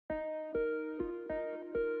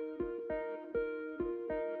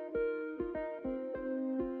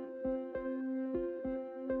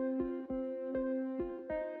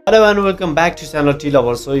Hello and welcome back to channel Tea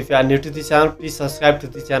Lover. So if you are new to the channel, please subscribe to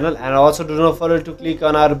the channel and also do not forget to click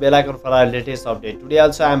on our bell icon for our latest update. Today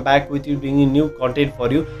also I am back with you bringing new content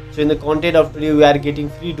for you. So in the content of today we are getting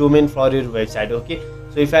free domain for your website. Okay,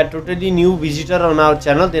 so if you are totally new visitor on our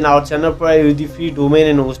channel, then our channel provides you the free domain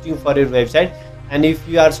and hosting for your website. And if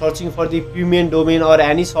you are searching for the premium domain or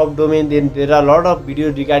any soft domain, then there are a lot of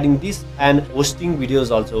videos regarding this and hosting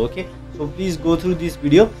videos also. Okay, so please go through this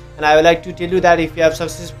video, and I would like to tell you that if you have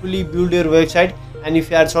successfully built your website and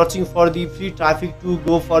if you are searching for the free traffic to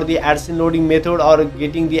go for the AdSense loading method or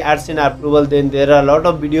getting the AdSense approval, then there are a lot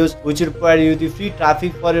of videos which will provide you the free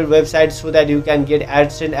traffic for your website so that you can get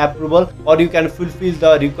AdSense approval or you can fulfill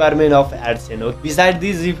the requirement of AdSense. Okay. Besides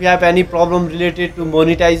this, if you have any problem related to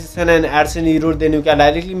monetization and AdSense error, then you can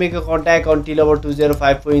directly make a contact on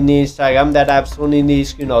tlover2054 in the Instagram that I have shown in the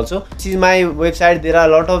screen also. This is my website. There are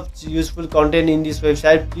a lot of useful content in this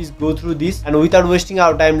website. Please go through this, and without wasting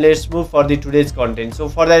our time, let's move for the today's content. So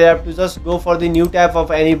for that you have to just go for the new tab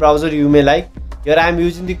of any browser you may like. Here I am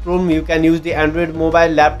using the Chrome. You can use the Android mobile,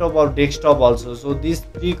 laptop or desktop also. So this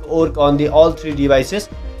trick work on the all three devices.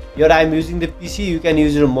 Here I am using the PC. You can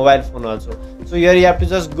use your mobile phone also. So here you have to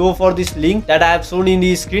just go for this link that I have shown in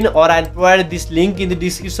the screen, or I'll provide this link in the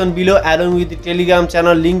description below along with the Telegram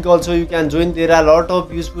channel link also. You can join. There are a lot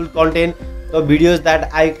of useful content. The videos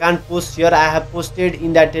that I can't post here, I have posted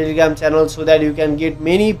in that Telegram channel so that you can get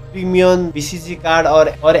many premium BCC card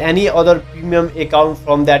or any other premium account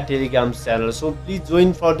from that Telegram channel. So please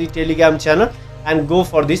join for the Telegram channel and go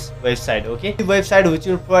for this website. Okay, the website which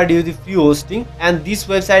will provide you the free hosting, and this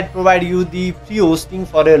website provide you the free hosting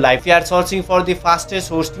for your life. If you are searching for the fastest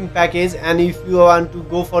hosting package and if you want to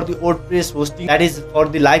go for the WordPress hosting that is for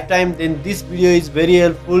the lifetime, then this video is very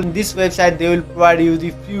helpful. In this website they will provide you the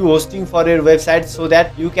free hosting for your website so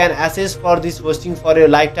that you can access for this hosting for your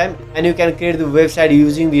lifetime and you can create the website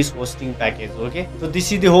using this hosting package. Okay, so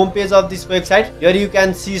this is the home page of this website. Here you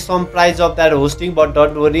can see some price of that hosting, but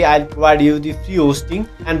don't worry, I'll provide you the free hosting.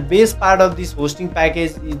 And best part of this hosting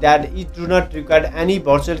package is that it do not require any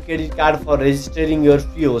virtual credit card for registering your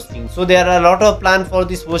free hosting. So there are a lot of plan for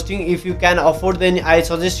this hosting. If you can afford, then I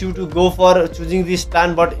suggest you to go for choosing this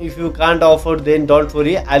plan, but if you can't afford, then don't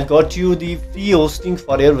worry, I'll got you the free hosting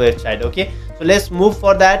for your website. Okay, so let's move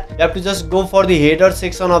for that. You have to just go for the header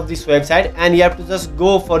section of this website and you have to just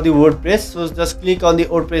go for the WordPress. So just click on the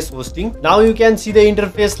WordPress hosting. Now you can see the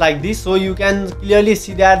interface like this. So you can clearly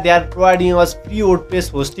see that they are providing us free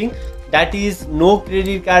WordPress hosting. That is, no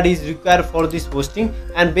credit card is required for this hosting.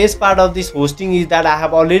 And best part of this hosting is that I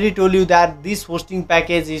have already told you that this hosting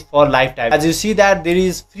package is for lifetime. As you see that there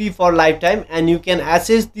is free for lifetime, and you can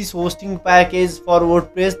access this hosting package for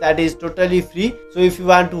WordPress that is totally free. So if you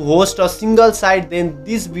want to host a single site, then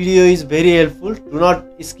this video is very helpful. Do not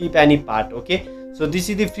skip any part. Okay, so this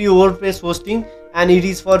is the free WordPress hosting and it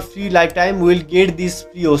is for free lifetime. We will get this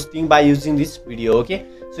free hosting by using this video. Okay,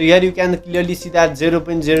 so here you can clearly see that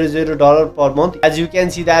 $0.00 per month. As you can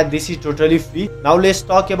see that this is totally free. Now let's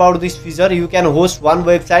talk about this feature. You can host one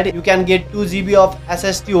website. You can get 2 GB of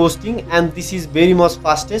SSD hosting, and this is very much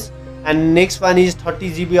fastest. And next one is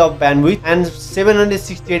 30 GB of bandwidth and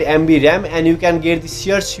 768 MB RAM, and you can get the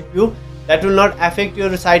shared CPU that will not affect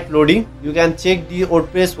your site loading. You can check the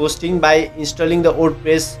WordPress hosting by installing the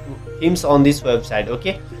WordPress themes on this website.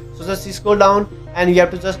 Okay, so just scroll down and you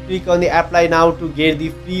have to just click on the apply now to get the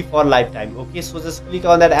free for lifetime. Okay, so just click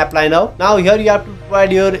on that apply now. Now here you have to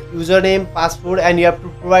provide your username, password, and you have to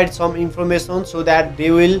provide some information so that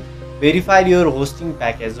they will verify your hosting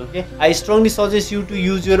package. Okay, I strongly suggest you to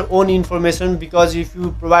use your own information, because if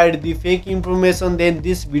you provide the fake information, then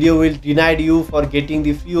this video will deny you for getting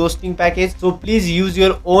the free hosting package. So please use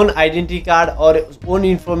your own identity card or own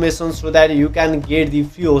information so that you can get the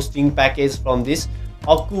free hosting package from this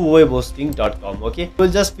akuwebhosting.com. Okay, we'll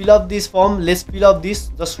just fill up this form. Let's fill up this.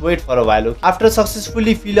 Just wait for a while. Okay, after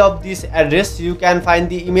successfully fill up this address, you can find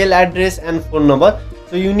the email address and phone number.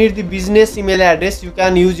 So you need the business email address. You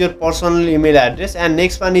can use your personal email address, and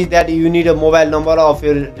next one is that you need a mobile number of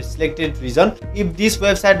your selected region. If this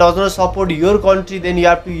website does not support your country, then you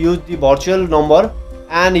have to use the virtual number,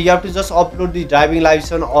 and you have to just upload the driving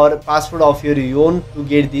license or passport of your own to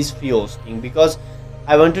get this free hosting. Because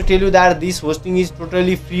I want to tell you that this hosting is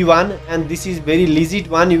totally free one, and this is very legit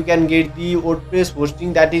one. You can get the WordPress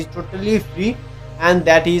hosting that is totally free, and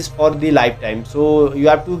that is for the lifetime. So you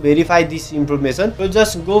have to verify this information. So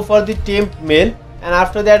just go for the temp mail, and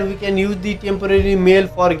after that we can use the temporary mail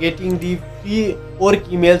for getting the free work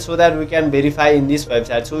email so that we can verify in this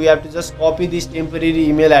website. So you have to just copy this temporary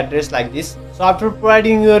email address like this. So after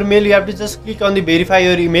providing your mail, you have to just click on the verify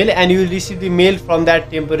your email and you will receive the mail from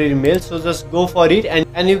that temporary mail. So just go for it,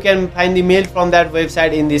 and you can find the mail from that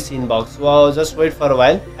website in this inbox. So I'll just wait for a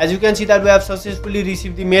while. As you can see that we have successfully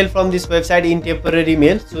received the mail from this website in temporary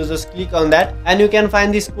mail. So just click on that and you can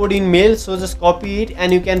find this code in mail. So just copy it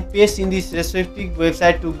and you can paste in this respective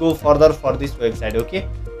website to go further for this website. Okay,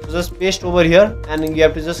 so just paste over here and you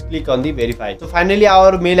have to just click on the verify. So finally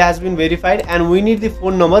our mail has been verified and we need the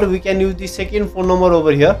phone number. We can use the second phone number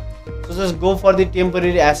over here. So just go for the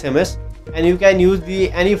temporary SMS and you can use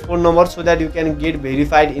the any phone number so that you can get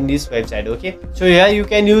verified in this website. Okay, so here you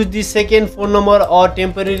can use the second phone number or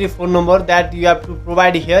temporary phone number that you have to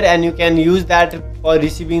provide here, and you can use that for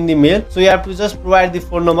receiving the mail. So you have to just provide the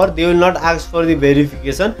phone number. They will not ask for the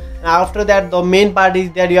verification. And after that, the main part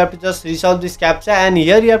is that you have to just resolve this captcha, and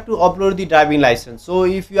here you have to upload the driving license. So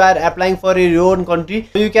if you are applying for your own country,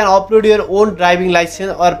 you can upload your own driving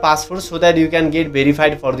license or passport so that you can get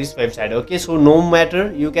verified for this website. Okay, so no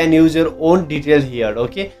matter, you can use your own detail here.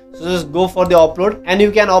 Okay, so just go for the upload and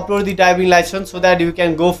you can upload the driving license so that you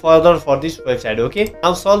can go further for this website. Okay,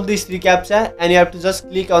 now solve this recaptcha and you have to just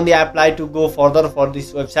click on the apply to go further for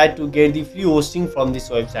this website to get the free hosting from this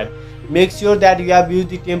website. Make sure that you have used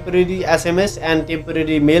the temporary SMS and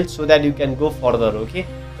temporary mail so that you can go further. Okay,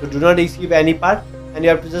 so do not skip any part and you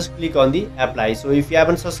have to just click on the apply. So if you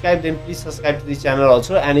haven't subscribed, then please subscribe to this channel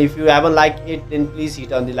also, and if you haven't liked it, then please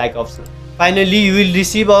hit on the like option. Finally, you will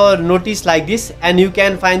receive a notice like this and you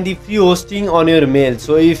can find the free hosting on your mail.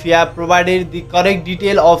 So if you have provided the correct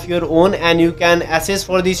detail of your own and you can access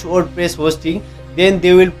for this WordPress hosting, then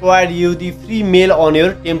they will provide you the free mail on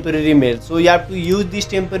your temporary mail. So you have to use this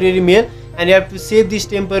temporary mail and you have to save this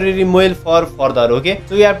temporary mail for further. Okay,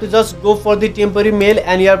 so you have to just go for the temporary mail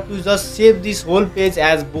and you have to just save this whole page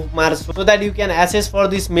as bookmarks so that you can access for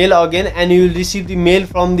this mail again and you will receive the mail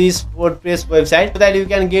from this WordPress website so that you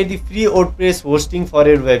can get the free WordPress hosting for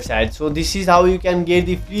your website. So this is how you can get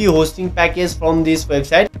the free hosting package from this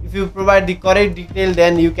website. If you provide the correct detail,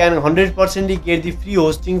 then you can 100% get the free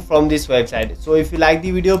hosting from this website. So if you like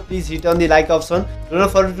the video, please hit on the like option. Do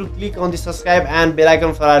not forget to click on the subscribe and bell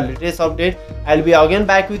icon for our latest update. I'll be again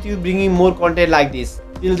back with you bringing more content like this.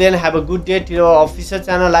 Till then, have a good day. Till our official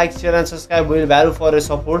channel, like, share and subscribe will value for your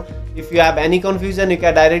support. If you have any confusion, you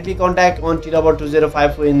can directly contact on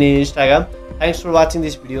T205 in the Instagram. Thanks for watching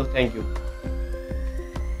this video. Thank you.